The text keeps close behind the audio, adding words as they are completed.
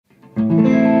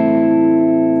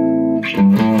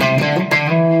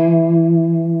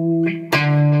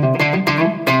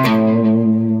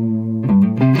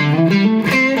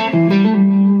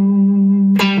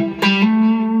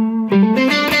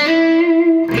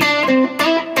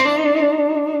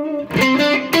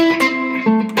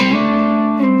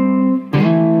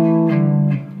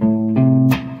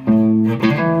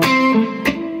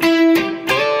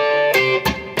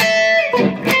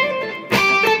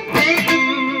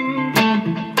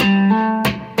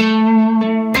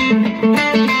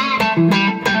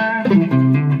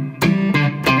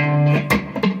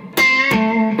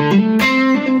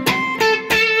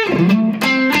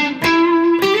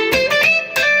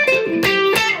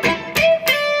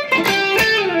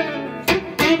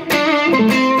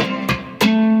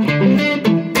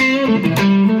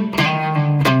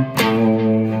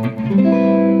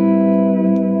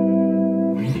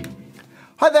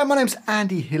Hi there, my name's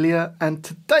Andy Hillier, and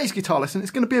today's guitar lesson is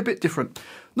going to be a bit different.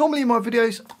 Normally in my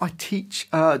videos I teach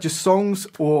just songs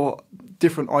or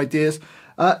different ideas.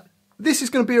 This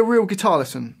is going to be a real guitar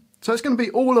lesson, so it's going to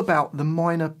be all about the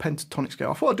minor pentatonic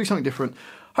scale. I thought I'd do something different.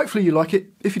 Hopefully you like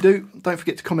it. If you do, don't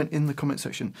forget to comment in the comment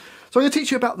section. So I'm going to teach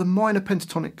you about the minor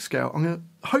pentatonic scale. I'm going to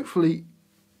hopefully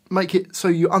make it so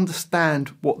you understand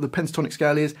what the pentatonic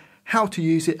scale is, how to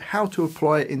use it, how to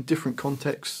apply it in different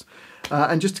contexts,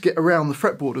 and just to get around the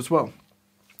fretboard as well.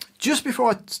 Just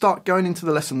before I start going into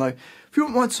the lesson though, if you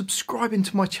wouldn't mind subscribing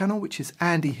to my channel, which is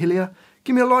Andy Hillier,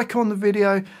 give me a like on the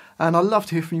video, and I'd love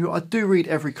to hear from you. I do read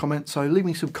every comment, so leave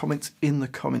me some comments in the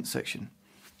comment section.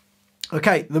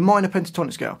 Okay, the minor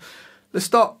pentatonic scale. Let's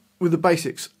start with the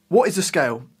basics. What is a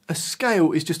scale? A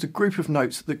scale is just a group of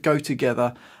notes that go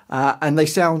together and they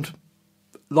sound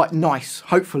like nice,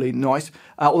 hopefully nice,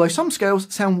 although some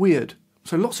scales sound weird.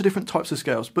 So lots of different types of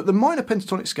scales, but the minor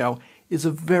pentatonic scale is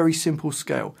a very simple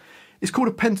scale. It's called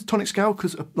a pentatonic scale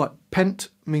because like pent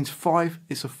means 5,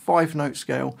 it's a 5-note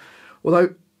scale.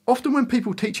 Although often when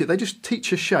people teach it, they just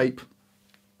teach a shape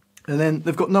and then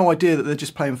they've got no idea that they're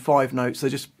just playing 5 notes, they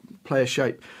just play a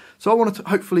shape. So I wanted to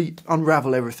hopefully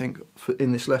unravel everything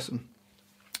in this lesson.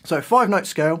 So 5-note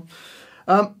scale,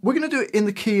 we're going to do it in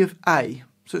the key of A.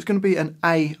 So it's going to be an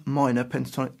A minor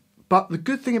pentatonic. But the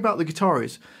good thing about the guitar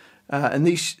is, and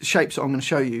these shapes that I'm going to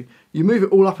show you, you move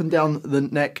it all up and down the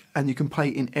neck and you can play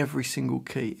in every single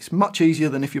key. It's much easier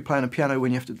than if you're playing a piano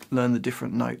when you have to learn the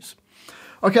different notes.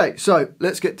 Okay, so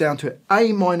let's get down to it.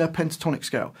 A minor pentatonic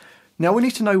scale. Now we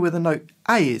need to know where the note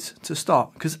A is to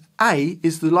start, because A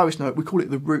is the lowest note. We call it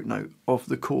the root note of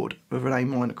the chord, of an A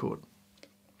minor chord.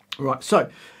 Right, so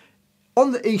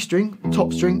on the E string,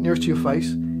 top string, nearest to your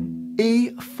face,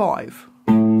 E5,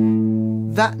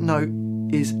 that note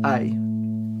is A.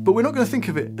 But we're not going to think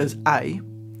of it as A,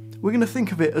 we're going to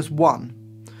think of it as 1.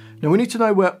 Now we need to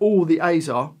know where all the A's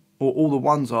are, or all the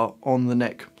 1s are on the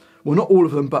neck. Well, not all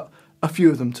of them, but a few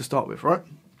of them to start with, right?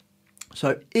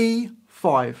 So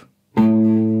E5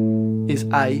 is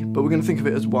A, but we're going to think of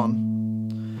it as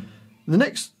 1. The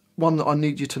next one that I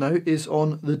need you to know is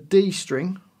on the D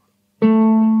string,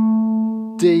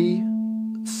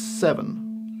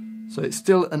 D7. So it's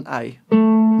still an A,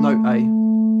 note A.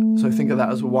 So think of that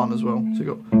as a 1 as well. So you've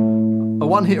got a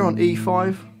 1 here on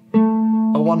E5,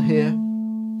 a 1 here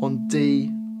on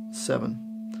D7.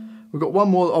 We've got one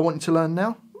more that I want you to learn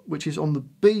now, which is on the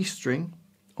B string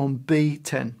on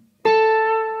B10.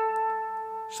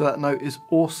 So that note is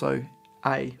also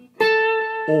A,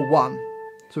 or 1.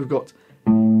 So we've got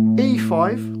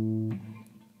E5,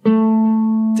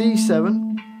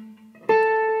 D7,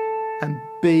 and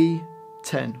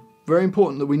B10. Very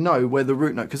important that we know where the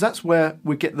root note, because that's where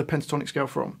we get the pentatonic scale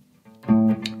from.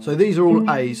 So these are all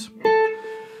A's.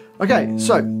 Okay,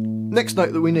 so next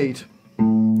note that we need.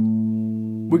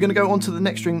 We're going to go on to the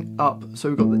next string up. So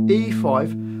we've got the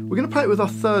E5. We're going to play it with our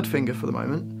 3rd finger for the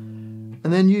moment,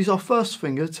 and then use our 1st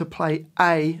finger to play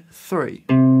A3.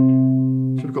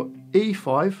 So we've got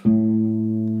E5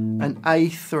 and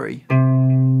A3.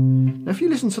 Now if you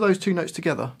listen to those two notes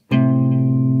together,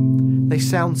 they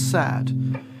sound sad,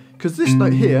 because this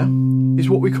note here is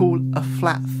what we call a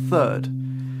flat 3rd.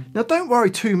 Now don't worry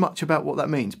too much about what that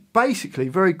means. Basically,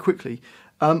 very quickly,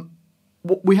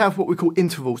 we have what we call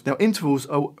intervals. Now intervals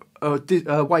are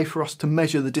a way for us to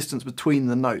measure the distance between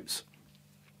the notes.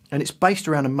 And it's based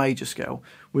around a major scale.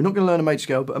 We're not going to learn a major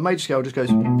scale, but a major scale just goes...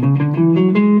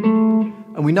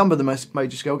 And we number the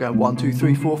major scale going 1, 2,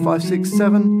 3, 4, 5, 6,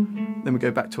 7. Then we go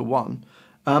back to 1.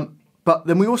 But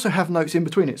then we also have notes in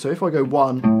between it. So if I go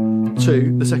 1,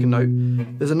 2, the second note,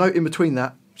 there's a note in between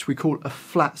that which we call a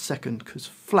flat second, because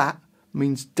flat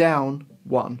means down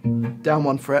 1. Down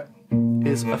 1 fret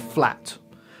is a flat.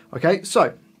 Okay,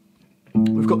 so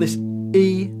we've got this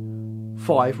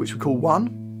E5, which we call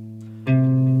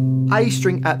 1. A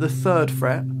string at the 3rd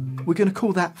fret, we're going to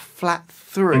call that flat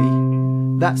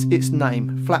 3. That's its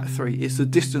name, flat 3. It's the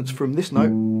distance from this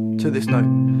note to this note.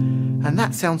 And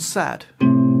that sounds sad.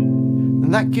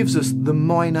 and that gives us the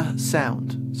minor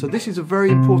sound. So this is a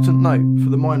very important note for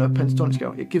the minor pentatonic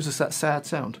scale. It gives us that sad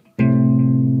sound.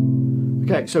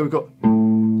 Okay, so we've got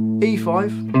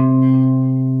E5,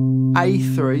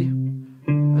 A3,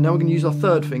 and now we're going to use our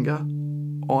third finger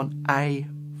on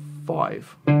A5.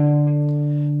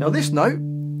 Now this note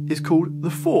is called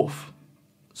the fourth.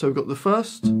 So we've got the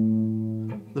first,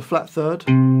 the flat third,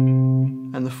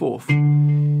 and the fourth.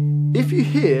 If you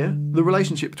hear the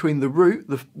relationship between the root,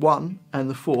 the 1, and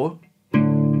the 4,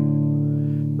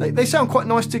 they sound quite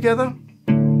nice together.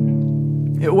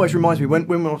 It always reminds me,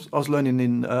 when I was learning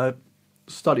in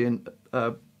studying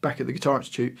back at the Guitar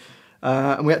Institute,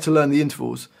 and we had to learn the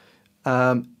intervals,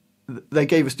 they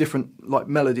gave us different like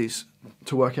melodies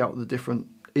to work out the different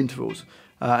intervals,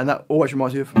 and that always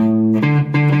reminds me of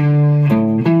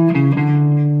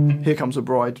Here Comes a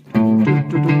Bride.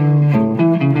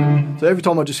 So every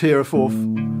time I just hear a fourth,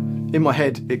 in my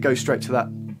head it goes straight to that.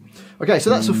 Okay,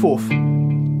 so that's the fourth.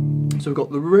 So we've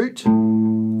got the root,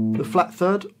 the flat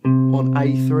third on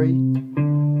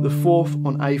A3, the fourth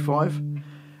on A5,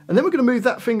 and then we're going to move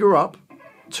that finger up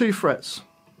 2 frets.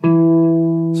 So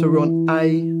we're on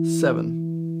A7.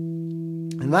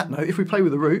 And that note, if we play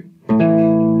with the root,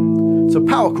 it's a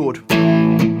power chord.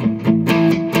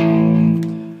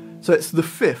 So it's the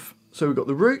 5th. So we've got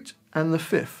the root and the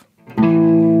 5th.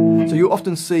 So you'll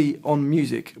often see on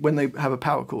music, when they have a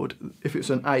power chord, if it's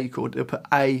an A chord, they'll put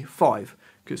A5,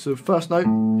 because it's the first note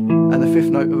and the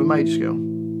 5th note of a major scale.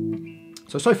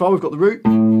 So far we've got the root,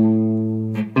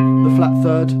 the flat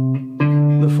third,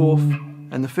 the 4th,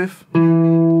 and the 5th.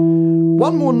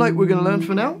 One more note we're going to learn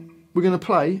for now. We're going to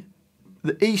play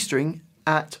the E string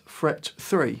at fret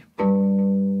 3.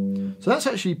 So that's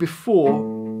actually before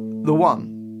the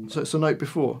 1. So it's a note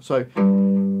before. So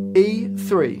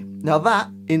E3. Now that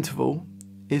interval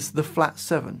is the flat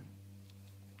 7.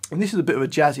 And this is a bit of a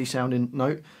jazzy sounding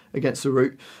note against the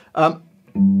root. I'll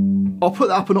put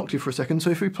that up an octave for a second.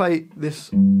 So if we play this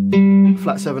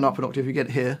flat 7 up an octave, you get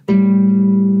it here.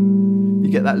 You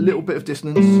get that little bit of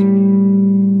dissonance,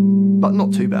 but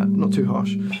not too bad, not too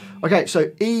harsh. Okay, so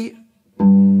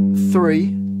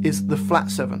E3 is the flat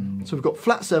 7. So we've got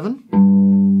flat 7,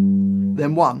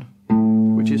 then 1,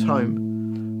 which is home.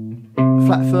 The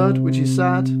flat third, which is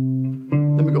sad.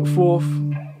 Then we've got 4th,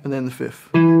 and then the 5th.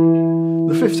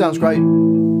 The 5th sounds great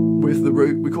with the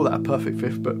root. We call that a perfect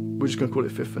 5th, but we're just going to call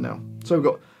it 5th for now. So we've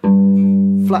got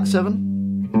flat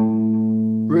 7,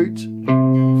 root,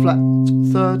 flat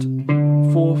third,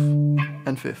 4th,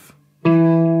 and 5th.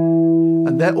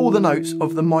 And they're all the notes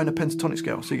of the minor pentatonic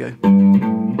scale. So you go.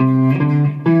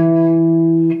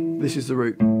 This is the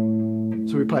root.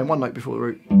 So we're playing one note before the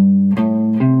root.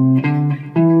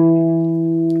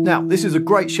 Now, this is a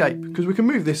great shape because we can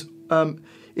move this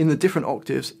in the different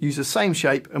octaves, use the same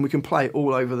shape, and we can play it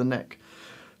all over the neck.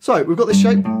 So we've got this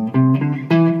shape.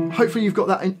 Hopefully you've got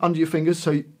that under your fingers.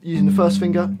 So using the first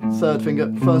finger, third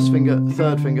finger, first finger,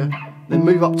 third finger, then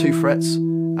move up 2 frets,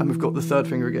 and we've got the third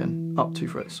finger again, up 2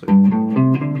 frets. So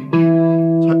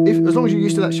as long as you're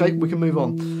used to that shape, we can move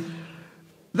on.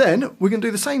 Then we're going to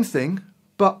do the same thing,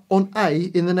 but on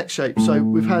A in the next shape. So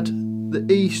we've had the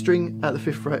E string at the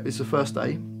 5th fret is the first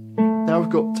A. Now we've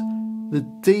got the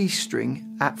D string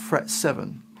at fret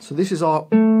 7. So this is our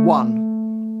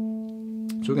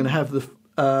 1. So we're going to have the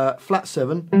flat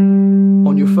 7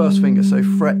 on your first finger, so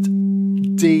fret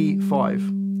D5.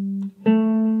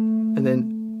 And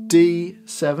then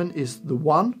D7 is the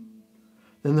 1.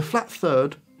 Then the flat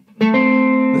third,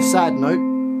 the sad note,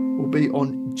 will be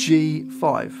on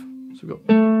G5. So we've got,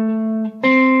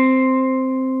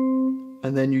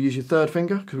 and then you use your third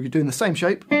finger, because we're doing the same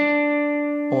shape,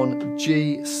 on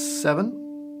G7,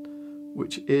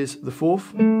 which is the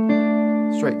 4th,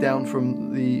 straight down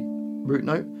from the root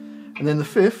note. And then the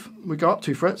 5th, we go up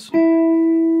 2 frets to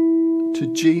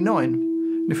G9.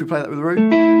 And if we play that with the root,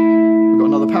 we've got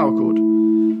another power chord.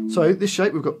 So this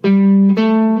shape, we've got,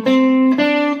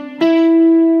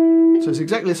 so it's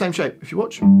exactly the same shape. If you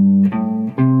watch.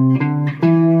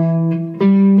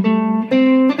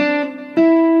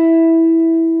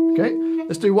 Okay,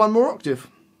 let's do one more octave.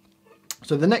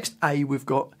 So the next A we've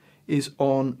got is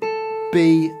on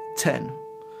B10.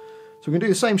 So we're going to do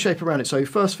the same shape around it. So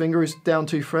first finger is down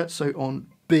 2 frets, so on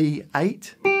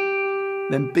B8,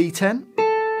 then B10,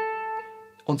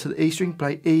 onto the E string,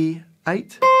 play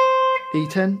E8,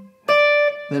 E10,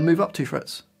 then move up 2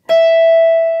 frets. So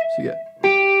you get.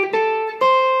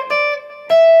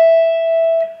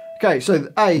 Okay, so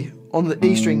the A on the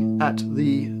E string at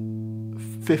the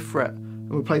 5th fret,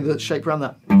 and we'll play the shape around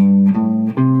that.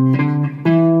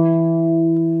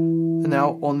 And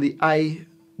now on the A,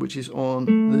 which is on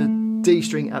the D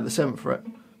string at the 7th fret,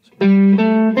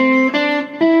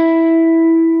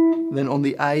 Then on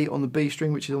the A on the B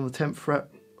string, which is on the 10th fret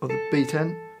of the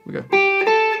B10, we go.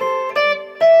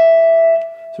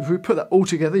 So if we put that all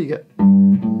together, you get.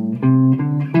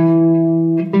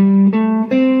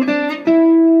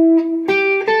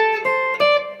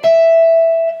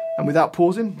 And without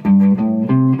pausing.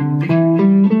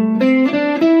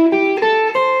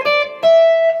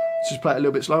 Let's just play it a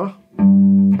little bit slower.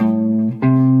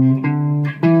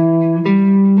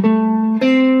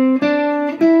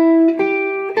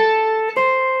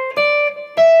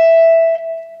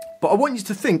 But I want you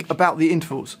to think about the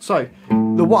intervals. So,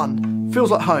 the 1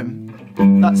 feels like home.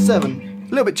 That's 7, a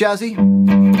little bit jazzy.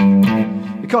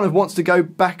 It kind of wants to go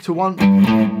back to 1.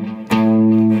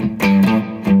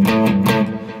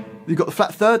 You've got the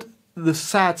flat third, the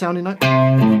sad sounding note.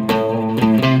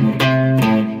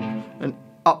 And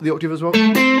up the octave as well.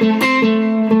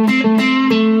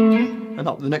 And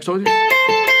up the next octave.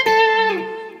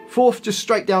 4th, just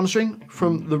straight down the string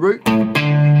from the root.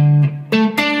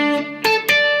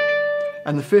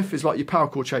 And the 5th is like your power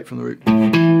chord shape from the root.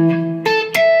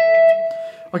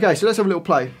 Okay, so let's have a little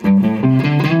play.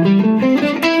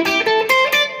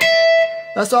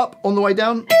 That's up on the way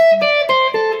down.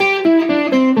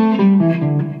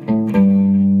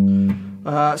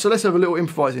 So let's have a little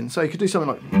improvising. So you could do something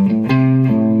like.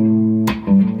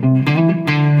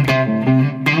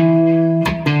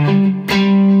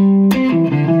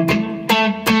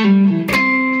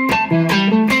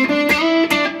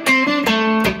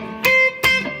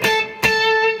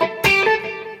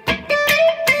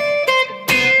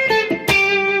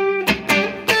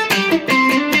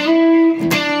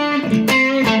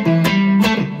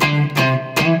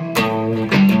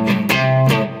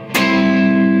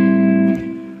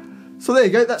 So there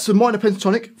you go, that's a minor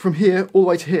pentatonic from here all the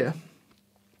way to here.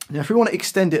 Now if we want to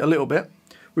extend it a little bit,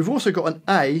 we've also got an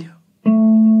A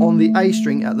on the A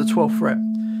string at the 12th fret.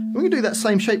 And we can do that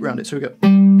same shape around it, so we go.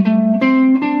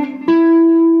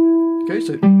 Okay,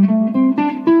 so,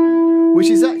 which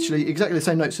is actually exactly the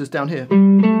same notes as down here.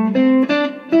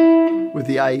 With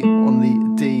the A on the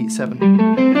D7.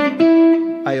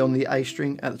 A on the A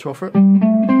string at the 12th fret.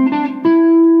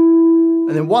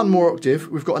 And then one more octave,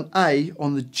 we've got an A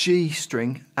on the G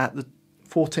string at the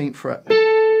 14th fret.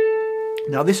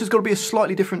 Now this has got to be a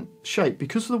slightly different shape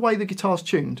because of the way the guitar's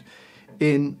tuned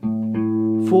in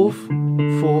 4th,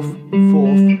 4th,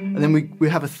 4th, and then we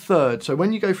have a third. So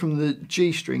when you go from the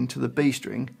G string to the B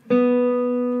string,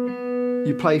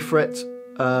 you play fret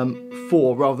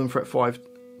 4 rather than fret 5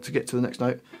 to get to the next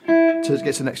note, to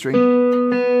get to the next string.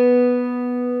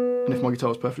 And if my guitar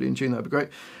was perfectly in tune, that would be great.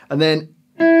 And then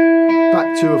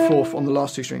back to a 4th on the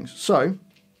last 2 strings. So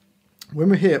when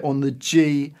we're here on the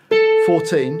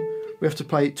G14, we have to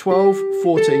play 12,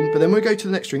 14, but then we go to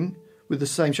the next string with the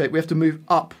same shape. We have to move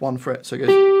up 1 fret. So it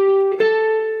goes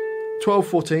 12,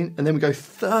 14, and then we go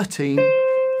 13,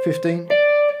 15,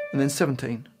 and then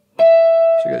 17. So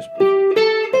it goes.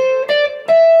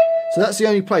 So that's the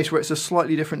only place where it's a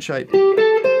slightly different shape.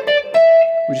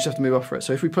 We just have to move up a fret.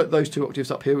 So if we put those 2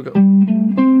 octaves up here, we've got.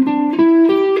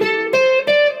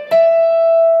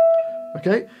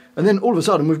 Okay, and then all of a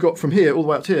sudden we've got from here all the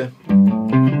way up to here.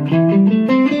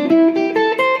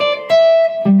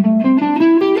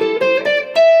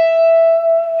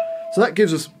 So that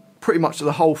gives us pretty much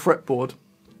the whole fretboard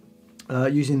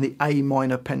using the A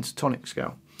minor pentatonic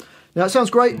scale. Now it sounds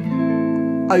great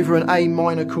over an A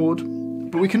minor chord,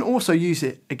 but we can also use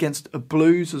it against a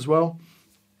blues as well,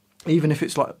 even if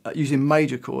it's like using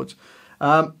major chords.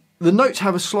 The notes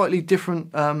have a slightly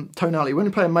different tonality. When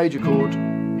you play a major chord,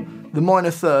 the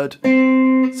minor third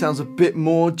sounds a bit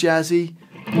more jazzy,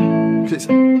 and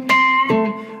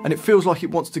it feels like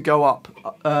it wants to go up.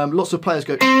 Lots of players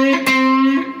go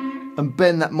and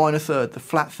bend that minor third, the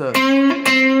flat third,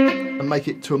 and make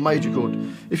it to a major chord.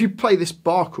 If you play this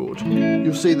bar chord,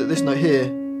 you'll see that this note here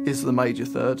is the major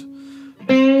third.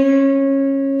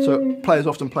 So players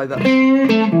often play that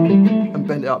and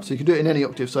bend it up. So you can do it in any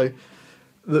octave. So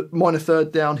the minor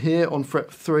third down here on fret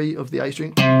 3 of the A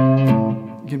string.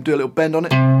 You can do a little bend on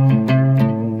it.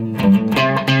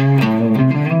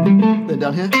 Then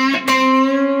down here.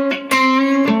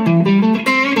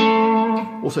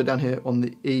 Also down here on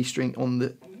the E string on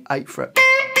the 8th fret.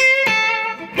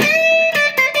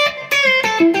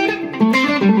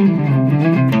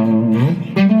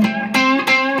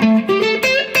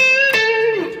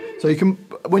 So you can,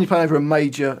 when you play over a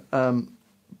major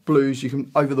blues, you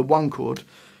can, over the 1 chord,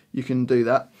 you can do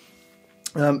that.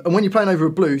 And when you're playing over a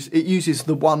blues, it uses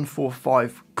the 1, 4,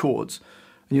 5 chords.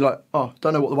 And you're like, oh,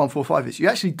 don't know what the 1, 4, 5 is. You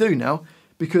actually do now,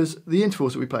 because the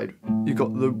intervals that we played, you've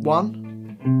got the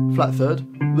 1, flat third,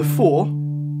 the 4,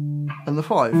 and the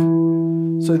 5.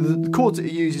 So the chords that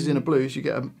it uses in a blues, you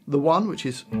get the 1, which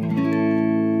is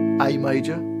A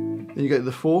major, then you go to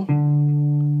the 4,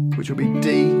 which will be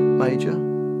D major,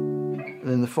 and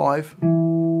then the 5,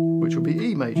 which will be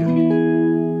E major.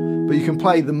 But you can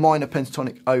play the minor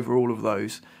pentatonic over all of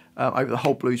those, over the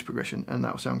whole blues progression, and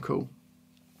that will sound cool.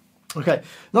 Okay,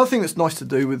 another thing that's nice to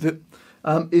do with it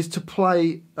is to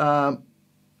play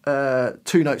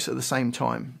 2 notes at the same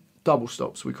time. Double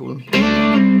stops, we call them.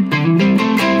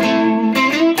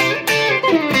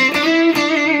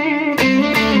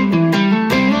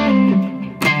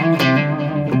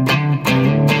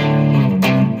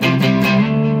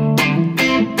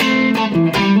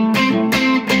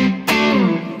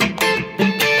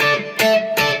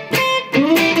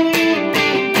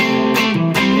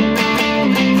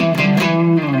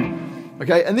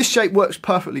 Okay, and this shape works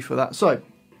perfectly for that. So,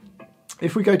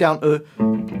 if we go down to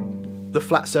the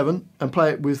flat 7 and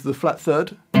play it with the flat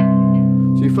 3rd,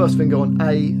 so your first finger on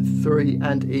A3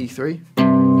 and E3,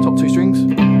 top 2 strings,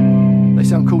 they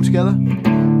sound cool together.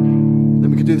 Then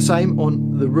we can do the same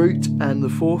on the root and the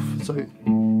 4th, so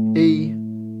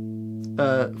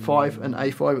E5 and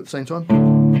A5 at the same time.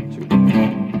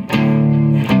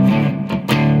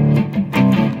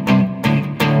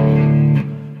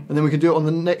 And then we can do it on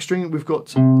the next string. We've got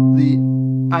the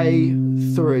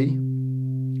A3,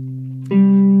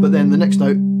 but then the next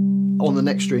note on the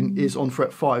next string is on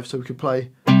fret 5, so we could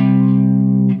play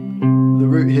the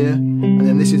root here, and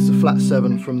then this is the flat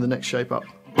 7 from the next shape up.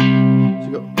 So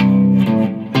you've got,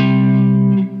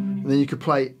 and then you could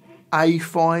play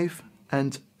A5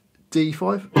 and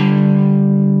D5.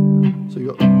 So you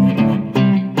got,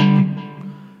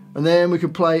 and then we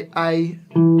could play A7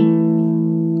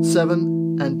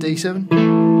 and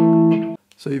D7.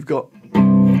 So you've got, and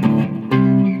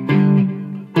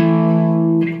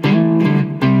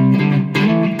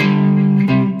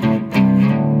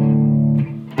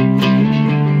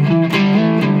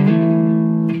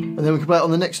then we can play it on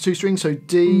the next 2 strings, so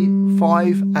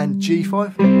D5 and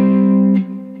G5,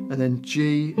 and then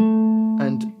G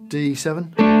and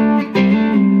D7.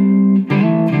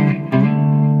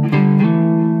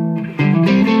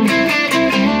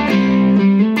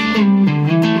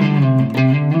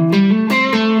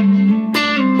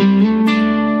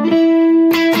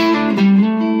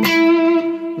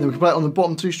 Play it on the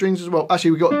bottom 2 strings as well.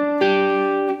 Actually, we got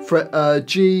fret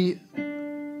G7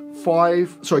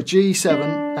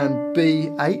 and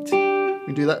B8. We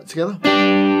can do that together.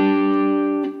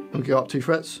 And we go up 2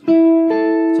 frets,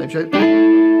 same shape.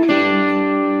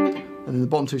 And then the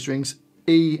bottom 2 strings,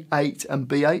 E8 and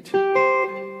B8,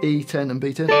 E10 and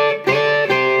B10.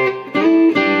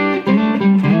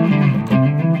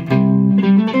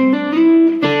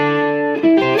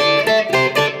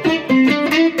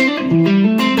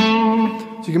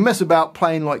 You can mess about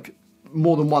playing like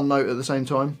more than 1 note at the same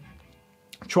time.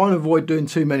 Try and avoid doing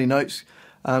too many notes,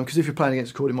 because if you're playing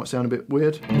against a chord it might sound a bit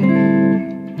weird.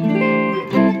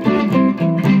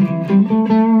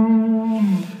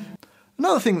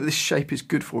 Another thing that this shape is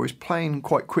good for is playing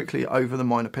quite quickly over the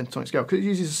minor pentatonic scale, because it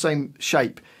uses the same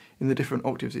shape in the different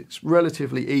octaves. It's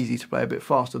relatively easy to play a bit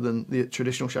faster than the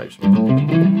traditional shapes.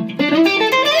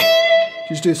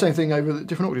 Just do the same thing over the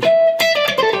different octaves.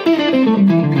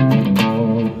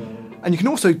 And you can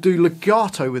also do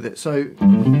legato with it. So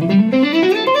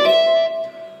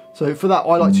for that,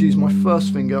 I like to use my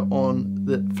first finger on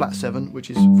the flat 7,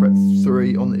 which is fret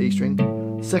 3 on the E string.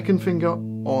 Second finger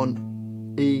on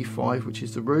E5, which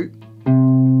is the root.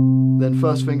 Then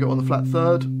first finger on the flat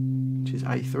 3rd, which is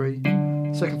A3.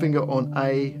 Second finger on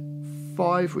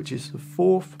A5, which is the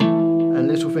 4th. And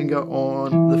little finger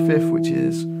on the 5th, which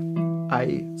is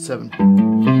A7.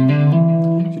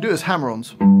 So you do it as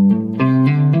hammer-ons.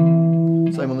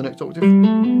 Same on the next octave.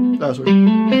 Oh, sorry.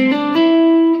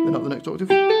 Then up the next octave.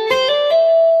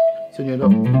 So you end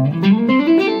up.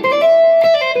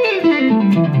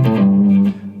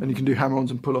 And you can do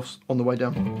hammer-ons and pull-offs on the way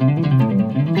down.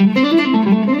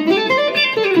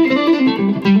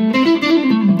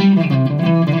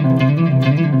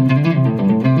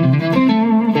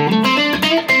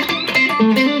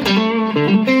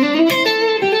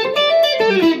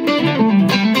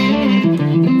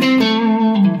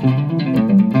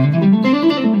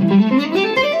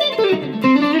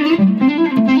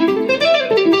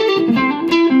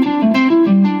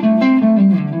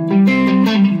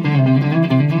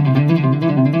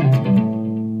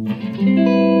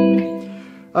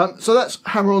 So that's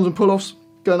hammer-ons and pull-offs,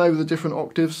 going over the different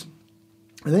octaves.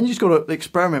 And then you just got to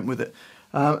experiment with it.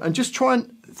 And just try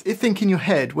and think in your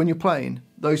head when you're playing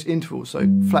those intervals. So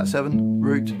flat 7,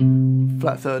 root,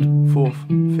 flat 3rd, 4th,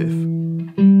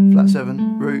 5th, flat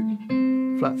 7, root,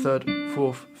 flat third,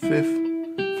 fourth, fifth,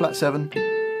 flat 7,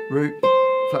 root,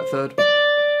 flat third,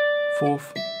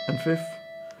 fourth and fifth.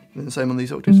 And then the same on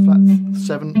these octaves, flat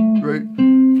 7, root,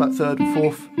 flat third,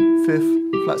 fourth,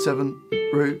 fifth, flat 7,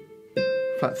 root,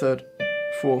 flat third,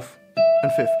 fourth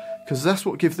and fifth. Because that's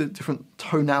what gives the different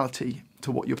tonality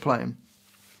to what you're playing.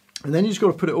 And then you just got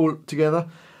to put it all together,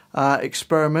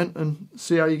 experiment and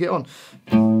see how you get on.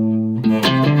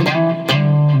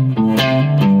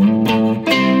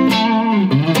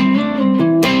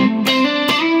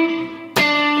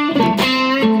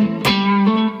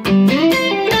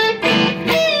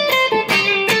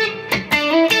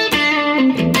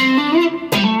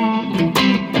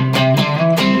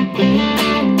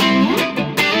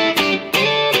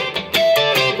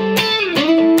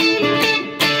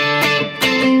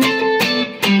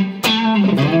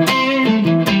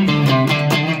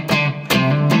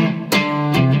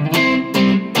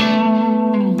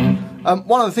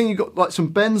 One other thing, you've got like some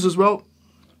bends as well.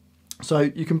 So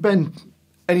you can bend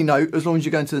any note as long as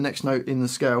you're going to the next note in the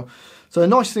scale. So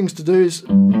nice things to do is, if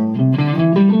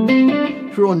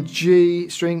you're on G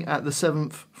string at the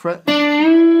 7th fret,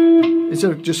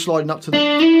 instead of just sliding up to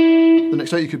the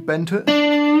next note, you could bend to it.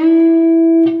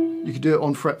 You could do it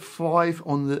on fret 5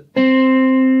 on the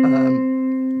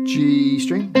G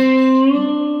string.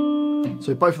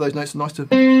 So both of those notes are nice to...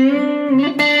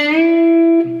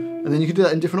 And then you can do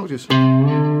that in different octaves. So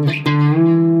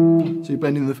you're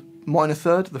bending the minor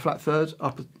third, the flat third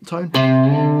up a tone,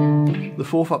 the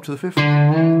fourth up to the fifth.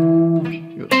 And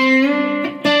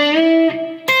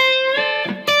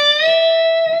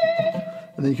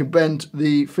then you can bend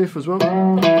the fifth as well.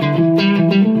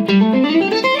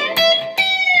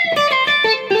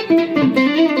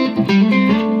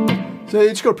 So you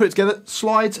just got to put it together,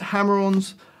 slides,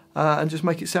 hammer-ons, and just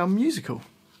make it sound musical.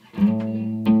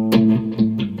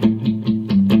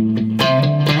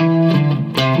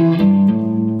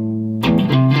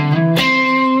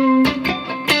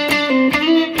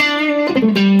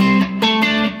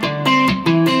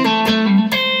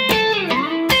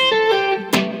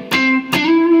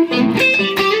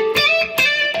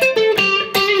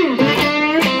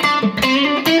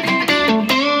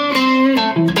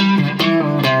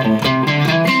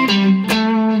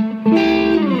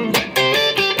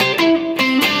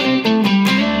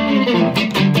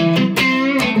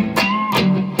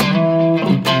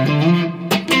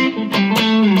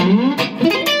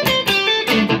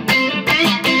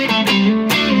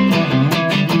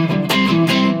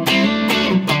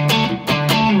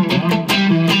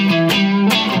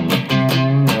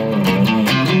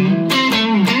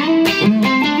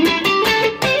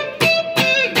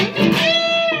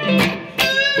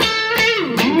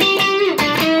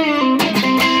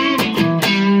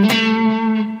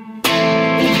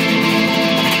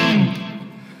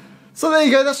 So there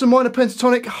you go, that's the minor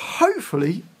pentatonic.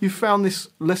 Hopefully you found this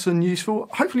lesson useful.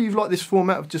 Hopefully you've liked this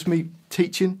format of just me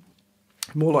teaching,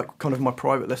 more like kind of my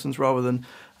private lessons rather than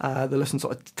the lessons that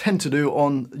I tend to do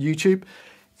on YouTube.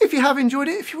 If you have enjoyed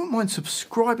it, if you wouldn't mind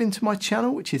subscribing to my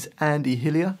channel, which is Andy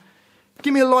Hillier,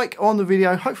 give me a like on the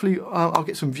video. Hopefully I'll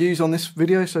get some views on this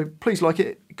video, so please like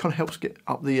it. It kind of helps get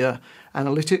up the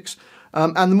analytics.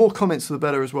 And the more comments, the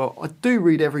better as well. I do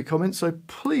read every comment, so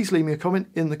please leave me a comment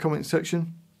in the comment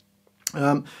section.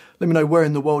 Let me know where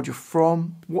in the world you're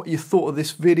from, what you thought of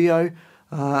this video,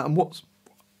 and what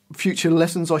future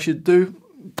lessons I should do.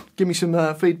 Give me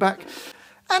some feedback.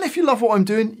 And if you love what I'm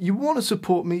doing, you want to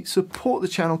support me, support the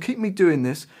channel, keep me doing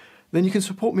this, then you can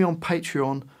support me on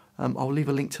Patreon. I'll leave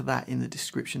a link to that in the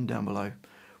description down below.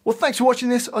 Well, thanks for watching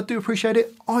this. I do appreciate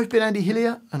it. I've been Andy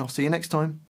Hillier, and I'll see you next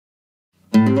time.